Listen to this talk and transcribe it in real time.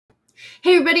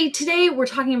Hey everybody, today we're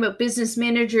talking about business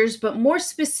managers, but more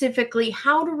specifically,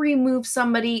 how to remove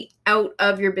somebody out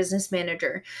of your business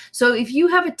manager. So if you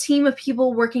have a team of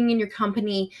people working in your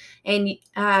company and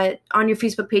on your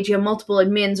Facebook page, you have multiple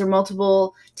admins or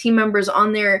multiple team members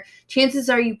on there, chances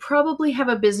are you probably have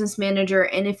a business manager.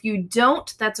 And if you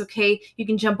don't, that's okay. You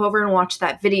can jump over and watch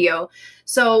that video.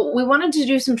 So we wanted to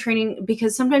do some training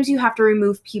because sometimes you have to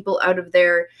remove people out of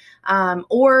there.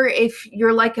 Or if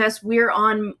you're like us, we're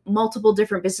on multiple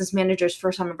different business managers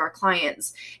for some of our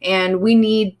clients, and we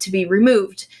need to be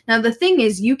removed. Now, the thing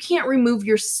is, you can't remove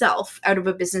yourself out of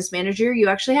a business manager. You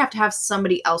actually have to have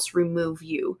somebody else remove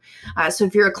you. So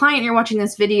if you're a client and you're watching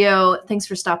this video, thanks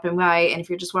for stopping by. And if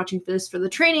you're just watching this for the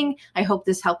training, I hope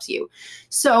this helps you.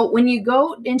 So when you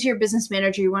go into your business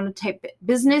manager, you want to type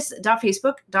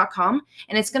business.facebook.com,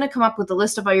 and it's going to come up with a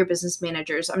list of all your business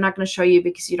managers. I'm not going to show you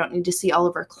because you don't need to see all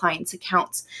of our clients'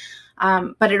 accounts.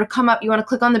 But it'll come up. You want to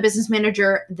click on the business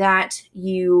manager that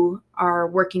you are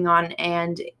working on.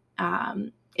 And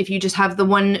if you just have the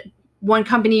one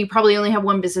company, you probably only have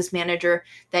one business manager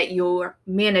that you're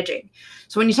managing.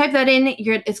 So when you type that in,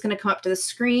 it's going to come up to the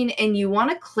screen, and you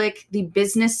want to click the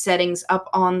business settings up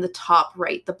on the top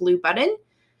right, the blue button.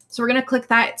 So we're going to click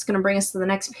that. It's going to bring us to the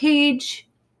next page.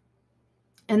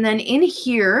 And then in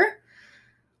here,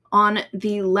 on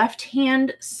the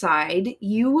left-hand side,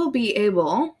 you will be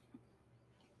able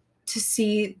to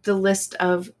see the list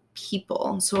of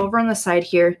people. So over on the side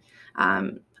here,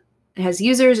 it has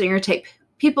users, and you're going to type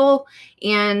people,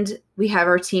 and we have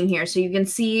our team here. So you can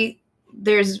see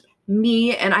there's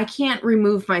me, and I can't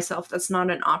remove myself. That's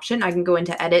not an option. I can go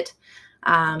into edit,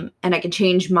 and I can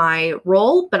change my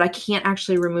role, but I can't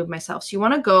actually remove myself. So you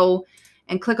want to go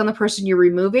and click on the person you're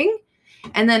removing,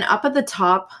 and then up at the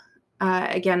top,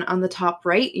 again, on the top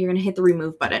right, you're going to hit the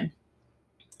remove button.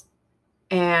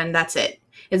 And that's it.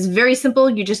 It's very simple.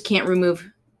 You just can't remove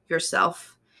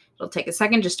yourself. It'll take a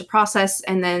second just to process,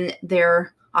 and then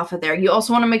they're off of there. You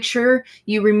also want to make sure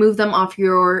you remove them off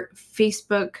your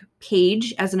Facebook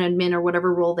page as an admin or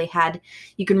whatever role they had.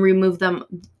 You can remove them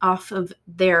off of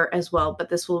there as well, but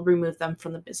this will remove them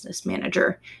from the business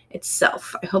manager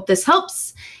itself. I hope this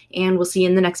helps, and we'll see you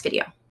in the next video.